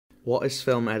What is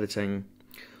film editing?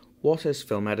 What is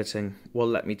film editing? Well,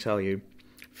 let me tell you.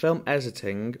 Film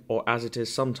editing, or as it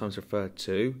is sometimes referred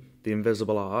to, the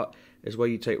invisible art, is where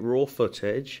you take raw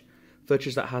footage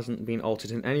that hasn't been altered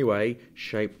in any way,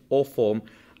 shape or form,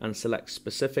 and select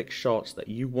specific shots that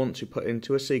you want to put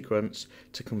into a sequence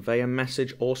to convey a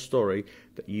message or story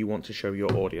that you want to show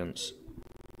your audience.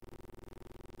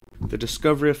 The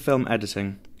discovery of film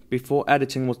editing. Before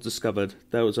editing was discovered,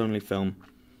 there was only film.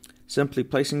 Simply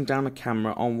placing down a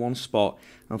camera on one spot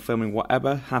and filming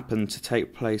whatever happened to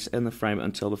take place in the frame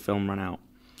until the film ran out.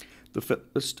 The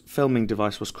first filming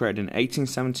device was created in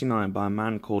 1879 by a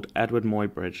man called Edward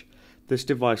Muybridge. This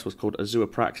device was called a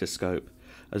zoopraxiscope.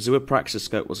 A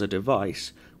zoopraxiscope was a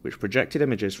device which projected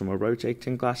images from a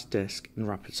rotating glass disc in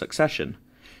rapid succession,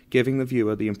 giving the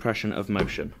viewer the impression of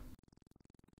motion.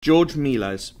 Georges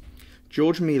Méliès.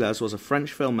 Georges Méliès was a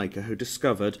French filmmaker who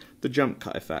discovered the jump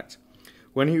cut effect.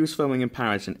 When he was filming in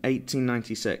Paris in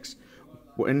 1896,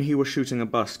 when he was shooting a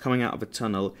bus coming out of a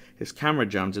tunnel, his camera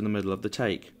jammed in the middle of the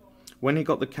take. When he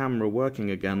got the camera working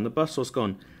again, the bus was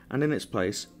gone, and in its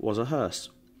place was a hearse.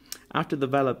 After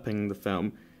developing the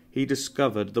film, he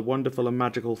discovered the wonderful and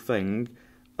magical thing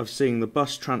of seeing the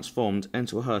bus transformed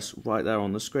into a hearse right there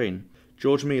on the screen.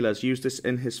 Georges Méliès used this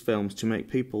in his films to make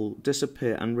people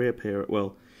disappear and reappear at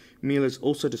will. Méliès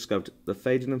also discovered the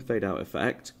fade in and fade out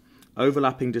effect,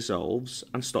 overlapping dissolves,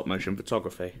 and stop-motion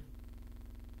photography.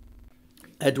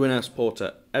 Edwin S.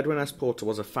 Porter. Edwin S. Porter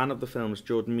was a fan of the films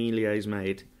Georges Méliès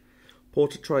made.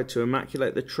 Porter tried to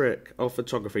immaculate the trick of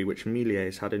photography which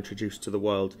Méliès had introduced to the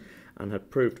world, and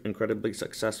had proved incredibly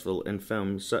successful in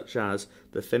films such as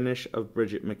The Finish of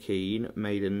Bridget McKean,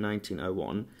 made in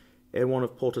 1901. In one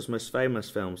of Porter's most famous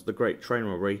films, The Great Train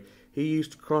Robbery, he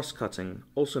used cross-cutting,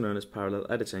 also known as parallel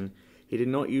editing. He did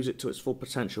not use it to its full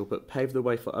potential, but paved the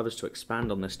way for others to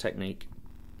expand on this technique.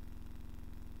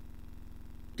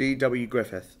 D.W.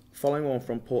 Griffith. Following on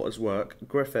from Porter's work,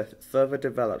 Griffith further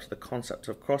developed the concept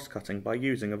of cross-cutting by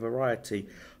using a variety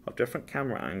of different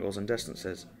camera angles and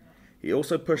distances. He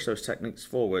also pushed those techniques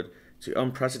forward to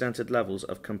unprecedented levels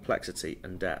of complexity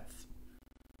and depth.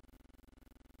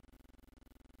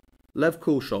 Lev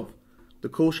Kuleshov. The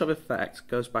Kuleshov effect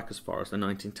goes back as far as the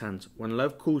 1910s, when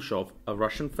Lev Kuleshov, a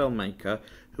Russian filmmaker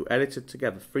who edited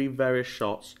together 3 various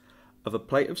shots of a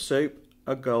plate of soup,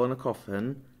 a girl in a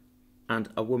coffin, and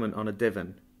a woman on a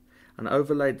divan, and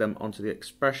overlaid them onto the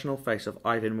expressional face of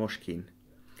Ivan Mushkin.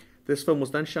 This film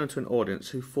was then shown to an audience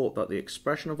who thought that the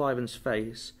expression of Ivan's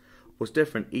face was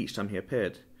different each time he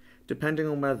appeared, depending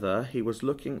on whether he was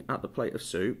looking at the plate of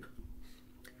soup,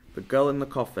 the girl in the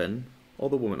coffin, or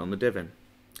the woman on the divan,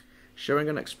 showing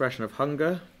an expression of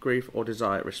hunger, grief, or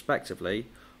desire respectively.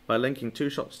 By linking 2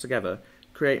 shots together,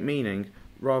 create meaning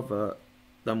rather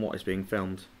than what is being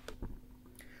filmed.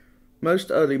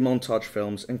 Most early montage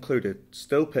films included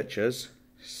still pictures,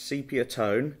 sepia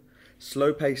tone,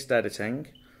 slow-paced editing,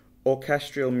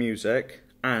 orchestral music,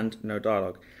 and no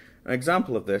dialogue. An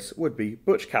example of this would be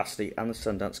Butch Cassidy and the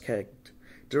Sundance Kid,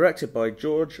 directed by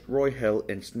George Roy Hill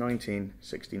in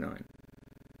 1969.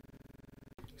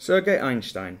 Sergei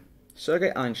Einstein.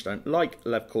 Sergei Einstein, like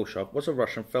Lev Kuleshov, was a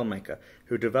Russian filmmaker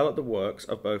who developed the works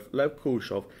of both Lev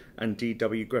Kuleshov and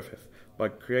D.W. Griffith by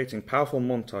creating powerful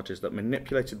montages that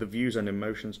manipulated the views and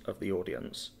emotions of the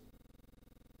audience.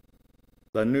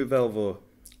 La Nouvelle Vague.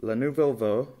 La Nouvelle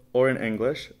Vague, or in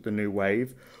English, The New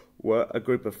Wave, were a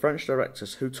group of French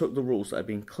directors who took the rules that had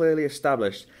been clearly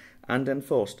established and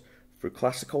enforced through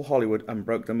classical Hollywood and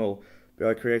broke them all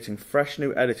by creating fresh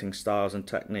new editing styles and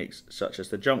techniques such as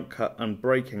the jump cut and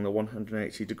breaking the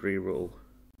 180-degree rule.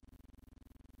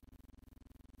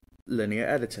 Linear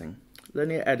editing.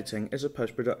 Linear editing is a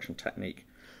post-production technique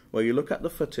where you look at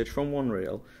the footage from one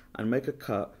reel and make a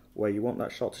cut where you want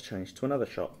that shot to change to another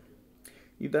shot.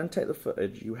 You then take the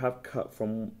footage you have cut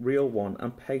from reel 1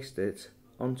 and paste it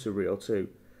onto reel 2,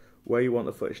 where you want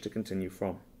the footage to continue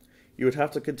from. You would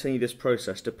have to continue this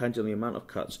process depending on the amount of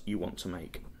cuts you want to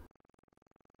make.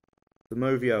 The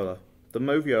Moviola. The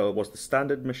Moviola was the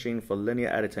standard machine for linear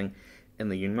editing in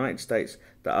the United States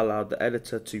that allowed the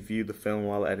editor to view the film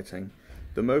while editing.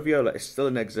 The Moviola is still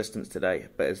in existence today,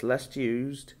 but is less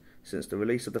used since the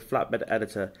release of the flatbed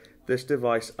editor. This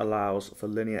device allows for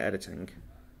linear editing.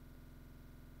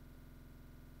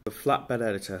 The flatbed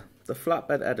editor. The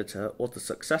flatbed editor was the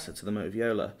successor to the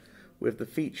Moviola, with the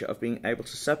feature of being able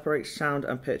to separate sound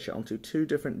and picture onto 2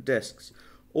 different discs,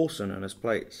 also known as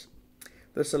plates.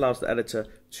 This allows the editor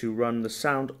to run the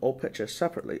sound or picture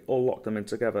separately or lock them in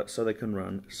together so they can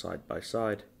run side by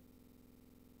side.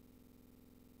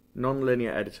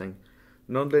 Non-linear editing.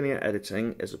 Non-linear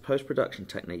editing is a post-production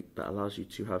technique that allows you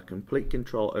to have complete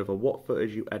control over what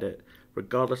footage you edit,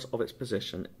 regardless of its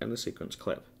position in the sequence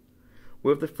clip.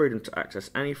 With the freedom to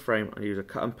access any frame and use a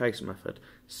cut and paste method,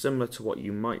 similar to what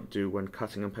you might do when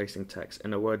cutting and pasting text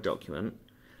in a Word document,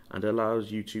 and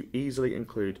allows you to easily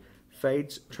include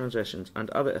fades, transitions, and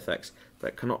other effects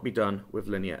that cannot be done with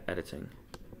linear editing.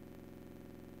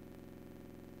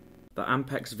 The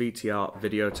Ampex VTR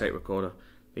videotape recorder.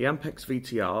 The Ampex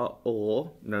VTR,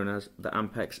 or known as the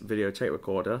Ampex videotape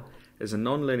recorder, is a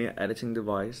non-linear editing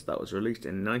device that was released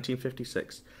in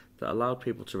 1956 that allowed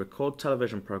people to record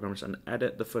television programs and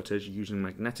edit the footage using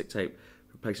magnetic tape,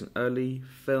 replacing early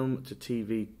film to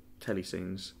TV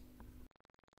telescenes.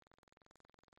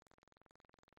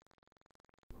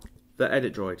 The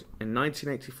Edit Droid. In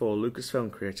 1984,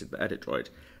 Lucasfilm created the Edit Droid.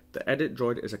 The Edit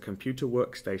Droid is a computer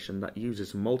workstation that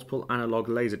uses multiple analog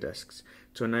laserdiscs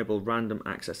to enable random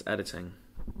access editing.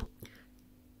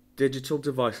 Digital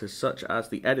devices such as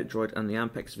the Edit Droid and the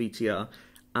Ampex VTR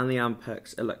and the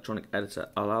Ampex electronic editor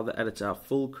allow the editor to have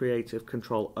full creative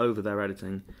control over their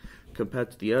editing,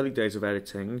 compared to the early days of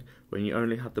editing when you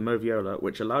only had the Moviola,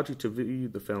 which allowed you to view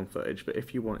the film footage, but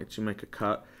if you wanted to make a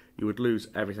cut, you would lose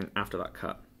everything after that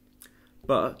cut.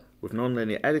 But with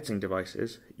non-linear editing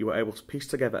devices, you are able to piece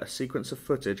together a sequence of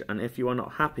footage, and if you are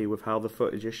not happy with how the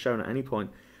footage is shown at any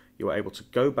point, you are able to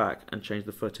go back and change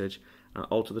the footage and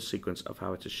alter the sequence of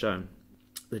how it is shown.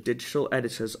 The digital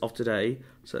editors of today,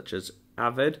 such as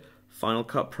Avid, Final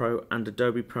Cut Pro, and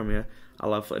Adobe Premiere,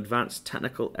 allow for advanced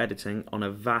technical editing on a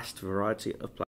vast variety of platforms.